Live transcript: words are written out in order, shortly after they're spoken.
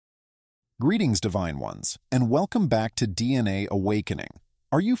Greetings, Divine Ones, and welcome back to DNA Awakening.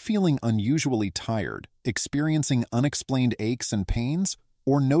 Are you feeling unusually tired, experiencing unexplained aches and pains,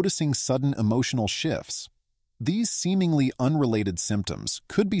 or noticing sudden emotional shifts? These seemingly unrelated symptoms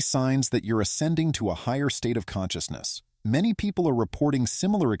could be signs that you're ascending to a higher state of consciousness. Many people are reporting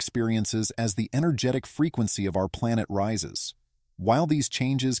similar experiences as the energetic frequency of our planet rises. While these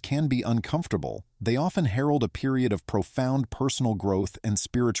changes can be uncomfortable, they often herald a period of profound personal growth and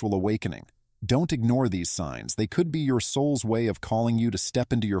spiritual awakening. Don't ignore these signs. They could be your soul's way of calling you to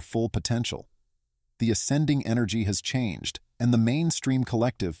step into your full potential. The ascending energy has changed, and the mainstream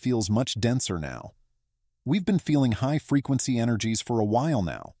collective feels much denser now. We've been feeling high-frequency energies for a while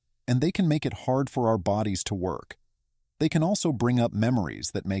now, and they can make it hard for our bodies to work. They can also bring up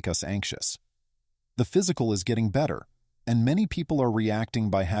memories that make us anxious. The physical is getting better, and many people are reacting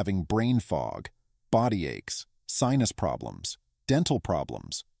by having brain fog, body aches, sinus problems, dental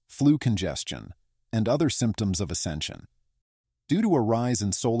problems, flu congestion, and other symptoms of ascension. Due to a rise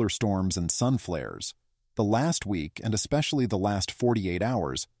in solar storms and sun flares, the last week and especially the last 48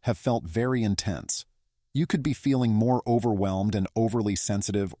 hours have felt very intense. You could be feeling more overwhelmed and overly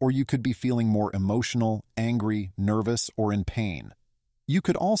sensitive, or you could be feeling more emotional, angry, nervous, or in pain. You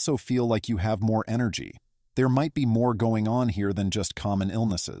could also feel like you have more energy. There might be more going on here than just common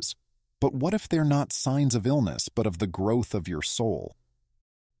illnesses. But what if they're not signs of illness, but of the growth of your soul?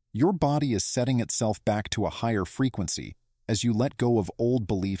 Your body is setting itself back to a higher frequency as you let go of old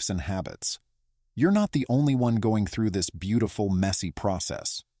beliefs and habits. You're not the only one going through this beautiful, messy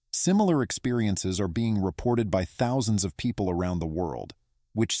process. Similar experiences are being reported by thousands of people around the world,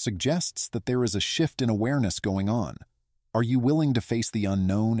 which suggests that there is a shift in awareness going on. Are you willing to face the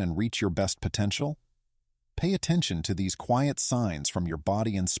unknown and reach your best potential? Pay attention to these quiet signs from your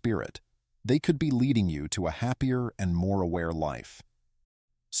body and spirit. They could be leading you to a happier and more aware life.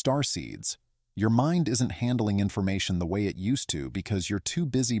 Starseeds, your mind isn't handling information the way it used to because you're too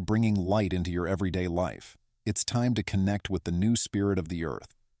busy bringing light into your everyday life. It's time to connect with the new spirit of the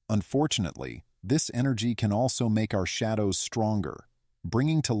earth. Unfortunately, this energy can also make our shadows stronger,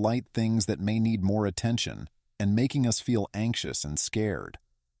 bringing to light things that may need more attention and making us feel anxious and scared.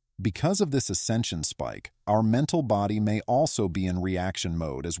 Because of this ascension spike, our mental body may also be in reaction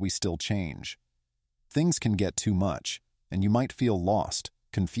mode as we still change. Things can get too much, and you might feel lost,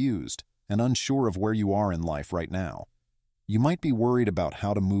 confused, and unsure of where you are in life right now. You might be worried about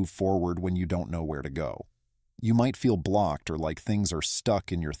how to move forward when you don't know where to go. You might feel blocked or like things are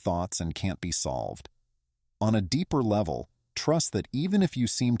stuck in your thoughts and can't be solved. On a deeper level, trust that even if you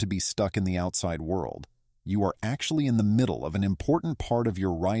seem to be stuck in the outside world, you are actually in the middle of an important part of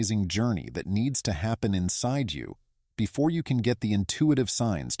your rising journey that needs to happen inside you before you can get the intuitive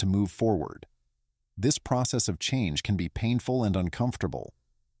signs to move forward. This process of change can be painful and uncomfortable,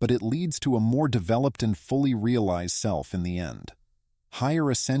 but it leads to a more developed and fully realized self in the end. Higher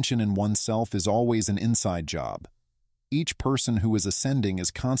ascension in oneself is always an inside job. Each person who is ascending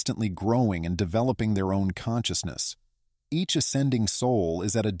is constantly growing and developing their own consciousness. Each ascending soul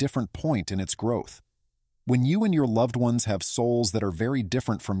is at a different point in its growth. When you and your loved ones have souls that are very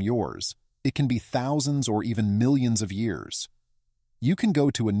different from yours, it can be thousands or even millions of years. You can go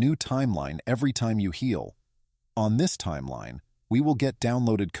to a new timeline every time you heal. On this timeline, we will get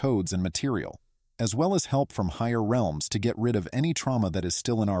downloaded codes and material, as well as help from higher realms to get rid of any trauma that is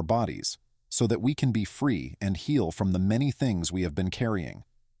still in our bodies, so that we can be free and heal from the many things we have been carrying.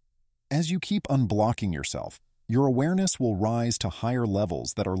 As you keep unblocking yourself, your awareness will rise to higher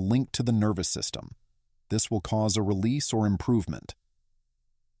levels that are linked to the nervous system. This will cause a release or improvement.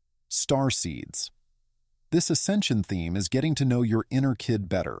 Starseeds. This ascension theme is getting to know your inner kid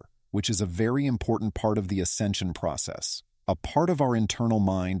better, which is a very important part of the ascension process. A part of our internal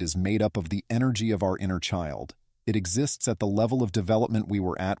mind is made up of the energy of our inner child. It exists at the level of development we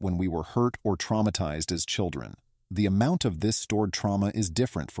were at when we were hurt or traumatized as children. The amount of this stored trauma is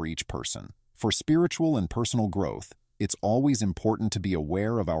different for each person. For spiritual and personal growth, it's always important to be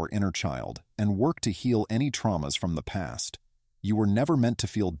aware of our inner child and work to heal any traumas from the past. You were never meant to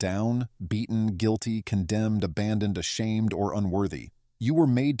feel down, beaten, guilty, condemned, abandoned, ashamed, or unworthy. You were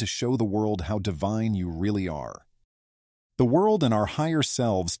made to show the world how divine you really are. The world and our higher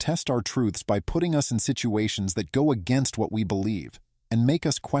selves test our truths by putting us in situations that go against what we believe and make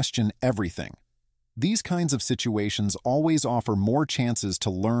us question everything. These kinds of situations always offer more chances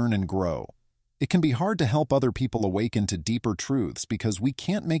to learn and grow. It can be hard to help other people awaken to deeper truths because we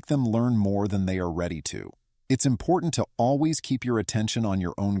can't make them learn more than they are ready to. It's important to always keep your attention on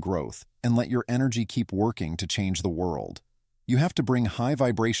your own growth and let your energy keep working to change the world. You have to bring high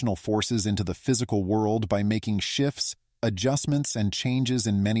vibrational forces into the physical world by making shifts adjustments, and changes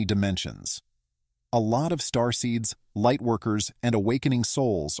in many dimensions. A lot of starseeds, lightworkers, and awakening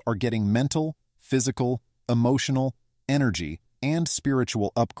souls are getting mental, physical, emotional, energy, and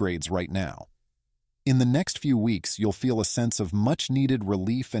spiritual upgrades right now. In the next few weeks, you'll feel a sense of much-needed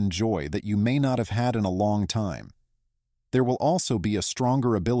relief and joy that you may not have had in a long time. There will also be a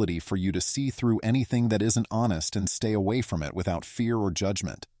stronger ability for you to see through anything that isn't honest and stay away from it without fear or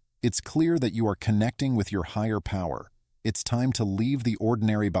judgment. It's clear that you are connecting with your higher power. It's time to leave the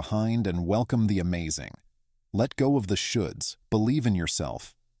ordinary behind and welcome the amazing. Let go of the shoulds, believe in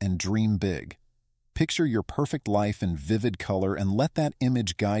yourself, and dream big. Picture your perfect life in vivid color and let that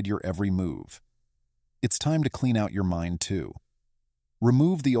image guide your every move. It's time to clean out your mind too.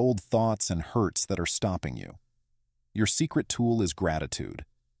 Remove the old thoughts and hurts that are stopping you. Your secret tool is gratitude.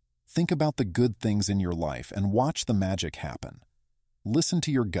 Think about the good things in your life and watch the magic happen. Listen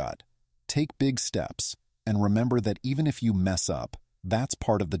to your gut, take big steps, and remember that even if you mess up, that's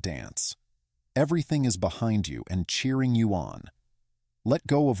part of the dance. Everything is behind you and cheering you on. Let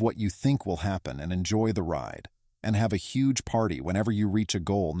go of what you think will happen and enjoy the ride, and have a huge party whenever you reach a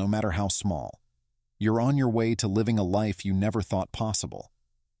goal, no matter how small. You're on your way to living a life you never thought possible.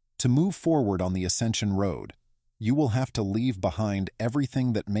 To move forward on the ascension road, you will have to leave behind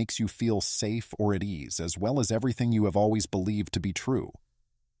everything that makes you feel safe or at ease, as well as everything you have always believed to be true.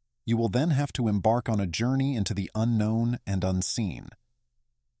 You will then have to embark on a journey into the unknown and unseen.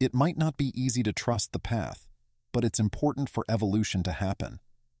 It might not be easy to trust the path, but it's important for evolution to happen.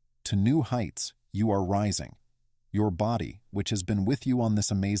 To new heights, you are rising. Your body, which has been with you on this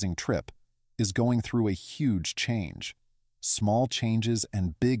amazing trip, is going through a huge change. Small changes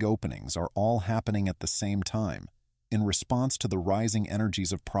and big openings are all happening at the same time, in response to the rising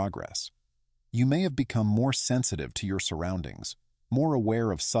energies of progress. You may have become more sensitive to your surroundings, more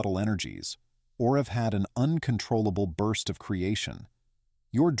aware of subtle energies, or have had an uncontrollable burst of creation.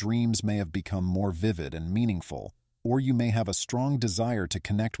 Your dreams may have become more vivid and meaningful, or you may have a strong desire to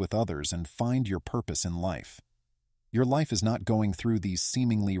connect with others and find your purpose in life. Your life is not going through these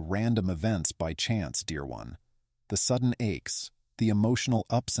seemingly random events by chance, dear one. The sudden aches, the emotional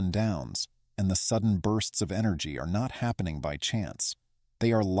ups and downs, and the sudden bursts of energy are not happening by chance.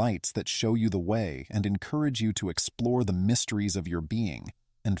 They are lights that show you the way and encourage you to explore the mysteries of your being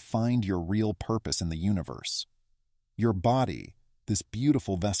and find your real purpose in the universe. Your body, this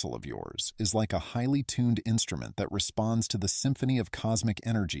beautiful vessel of yours, is like a highly tuned instrument that responds to the symphony of cosmic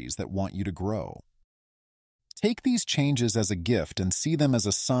energies that want you to grow. Take these changes as a gift and see them as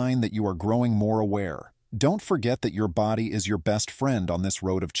a sign that you are growing more aware. Don't forget that your body is your best friend on this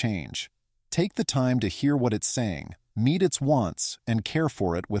road of change. Take the time to hear what it's saying, meet its wants, and care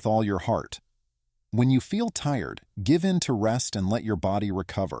for it with all your heart. When you feel tired, give in to rest and let your body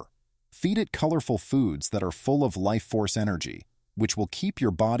recover. Feed it colorful foods that are full of life force energy, which will keep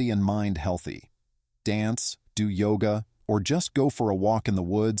your body and mind healthy. Dance, do yoga, or just go for a walk in the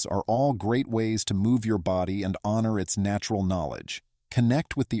woods are all great ways to move your body and honor its natural knowledge.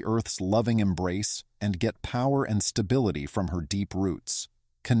 Connect with the Earth's loving embrace and get power and stability from her deep roots.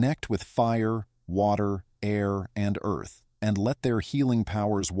 Connect with fire, water, air, and earth, and let their healing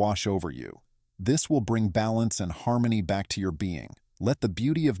powers wash over you. This will bring balance and harmony back to your being. Let the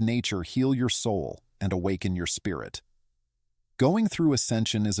beauty of nature heal your soul and awaken your spirit. Going through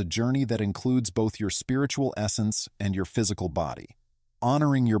ascension is a journey that includes both your spiritual essence and your physical body.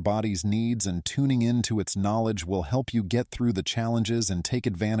 Honoring your body's needs and tuning into its knowledge will help you get through the challenges and take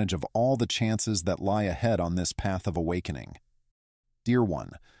advantage of all the chances that lie ahead on this path of awakening. Dear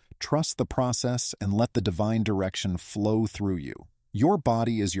one, trust the process and let the divine direction flow through you. Your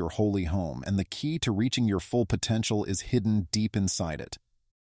body is your holy home, and the key to reaching your full potential is hidden deep inside it.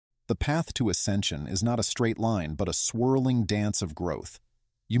 The path to ascension is not a straight line, but a swirling dance of growth.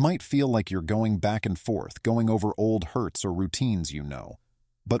 You might feel like you're going back and forth, going over old hurts or routines you know.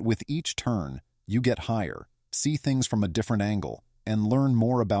 But with each turn, you get higher, see things from a different angle, and learn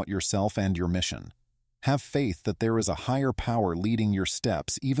more about yourself and your mission. Have faith that there is a higher power leading your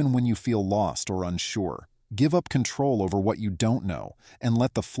steps even when you feel lost or unsure. Give up control over what you don't know, and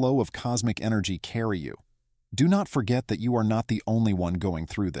let the flow of cosmic energy carry you. Do not forget that you are not the only one going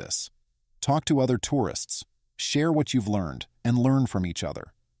through this. Talk to other tourists, share what you've learned, and learn from each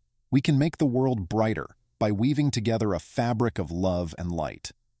other. We can make the world brighter by weaving together a fabric of love and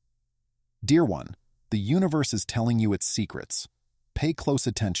light. Dear one, the universe is telling you its secrets. Pay close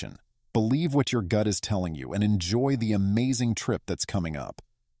attention, believe what your gut is telling you, and enjoy the amazing trip that's coming up.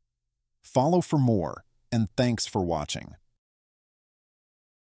 Follow for more, and thanks for watching.